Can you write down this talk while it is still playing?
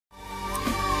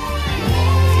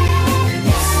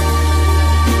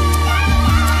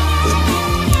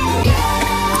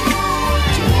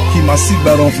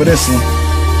seatbelt on for this one.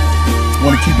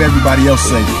 Want to keep everybody else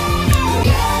safe.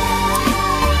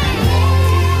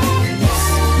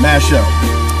 Mash up.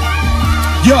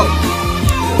 Yo,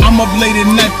 I'm up late at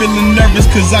night feeling nervous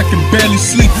cause I can barely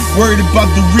sleep. Worried about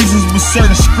the reasons with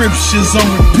certain scriptures on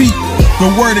repeat. The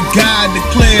word of God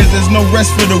declares there's no rest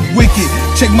for the wicked.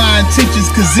 Check my intentions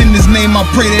cause in his name I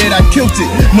pray that I killed it.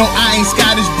 No, I ain't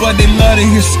Scottish but they love to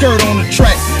hear skirt on the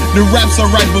track. The rap's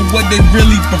alright but what they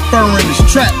really preferring is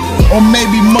trap. Or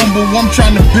maybe mumble, I'm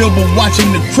trying to build but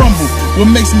watching it crumble. What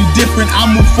makes me different, I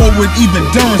move forward even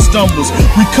during stumbles.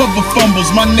 Recover fumbles,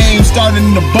 my name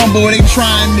starting to bumble. They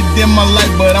trying to dim my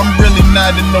light but I'm really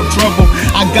not in no trouble.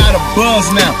 I got a buzz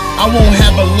now, I won't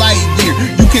have a light year.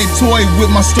 You can't toy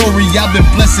with my story, I've been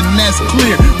blessed and that's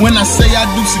clear. When I say I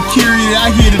do security,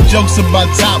 I hear the jokes about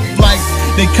top flights.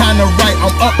 They kinda right,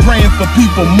 I'm up praying for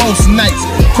people most nights.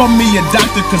 Call me a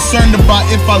doctor concerned about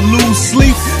if I lose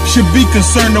sleep. Should be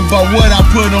concerned about what I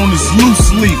put on this loose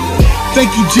leaf.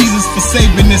 Thank you Jesus for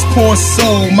saving this poor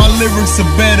soul. My lyrics are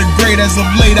better grade as of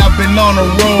late, I've been on a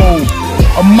roll.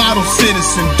 A model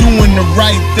citizen, doing the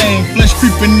right thing. Flesh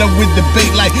creeping up with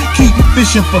debate like keep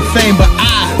fishing for fame. But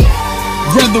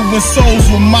rather when souls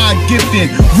were my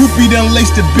gifting. Rupee done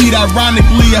laced the beat,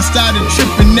 ironically I started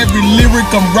tripping. Every lyric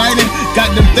I'm writing got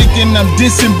them thinking I'm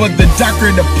dissing. But the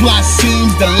darker the plot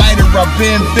seems, the lighter I've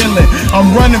been feeling.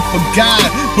 I'm running for God,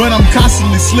 but I'm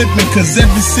constantly slipping. Cause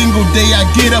every single day I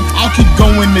get up, I'll keep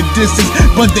going the distance.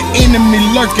 But the enemy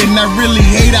lurking, I really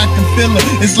hate, I can feel it.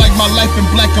 It's like my life in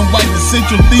black and white, the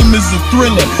central theme is a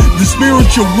thriller. The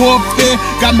spiritual warfare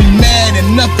got me mad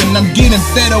and nothing. I'm getting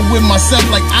fed up with myself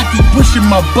like I keep pushing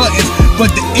my buttons,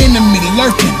 but the enemy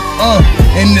lurking,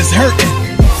 and it's hurting.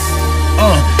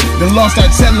 The law start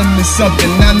telling me something,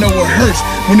 I know it hurts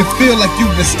when it feel like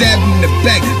you've been stabbed in the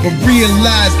back. But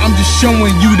realize I'm just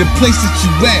showing you the place that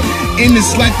you at. In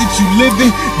this life that you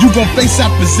living, you gon' face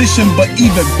opposition, but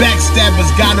even backstabbers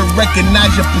gotta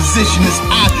recognize your position. It's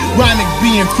ironic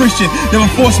being Christian never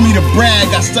forced me to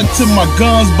brag. I stuck to my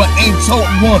guns, but ain't told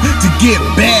one to get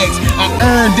bags. I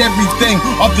earned everything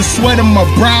off the sweat of my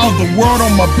brow, the world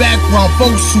on my background,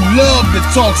 folks who love to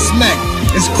talk smack.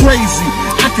 It's crazy,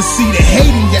 I can see the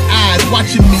hate in your eyes,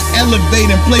 watching me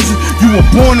elevate in places you were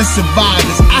born to survive.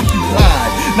 It's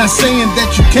occupied, not saying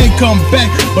that you can't come back,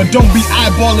 but don't be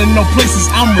eyeballing no places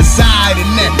I'm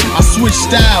residing at. I switch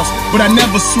styles, but I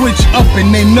never switch up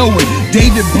and they know it.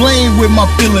 David Blaine with my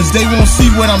feelings, they won't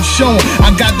see what I'm showing.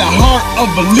 I got the heart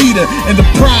of a leader and the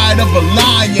pride of a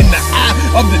lion, the eye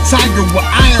of the tiger with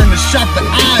iron to sharpen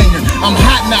iron. I'm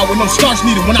hot now with no starch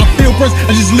needed. When I feel pressed,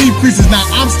 I just leave creases. Now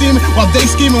I'm steaming while they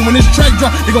scheming. When this track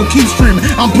drop, they gon' keep streaming.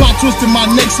 I'm plot twisting my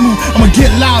next move, I'ma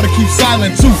get loud and keep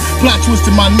silent too. Plot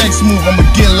twisting my next move, I'ma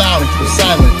get loud and keep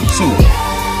silent too.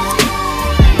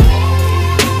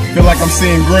 Feel like I'm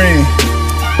seeing green.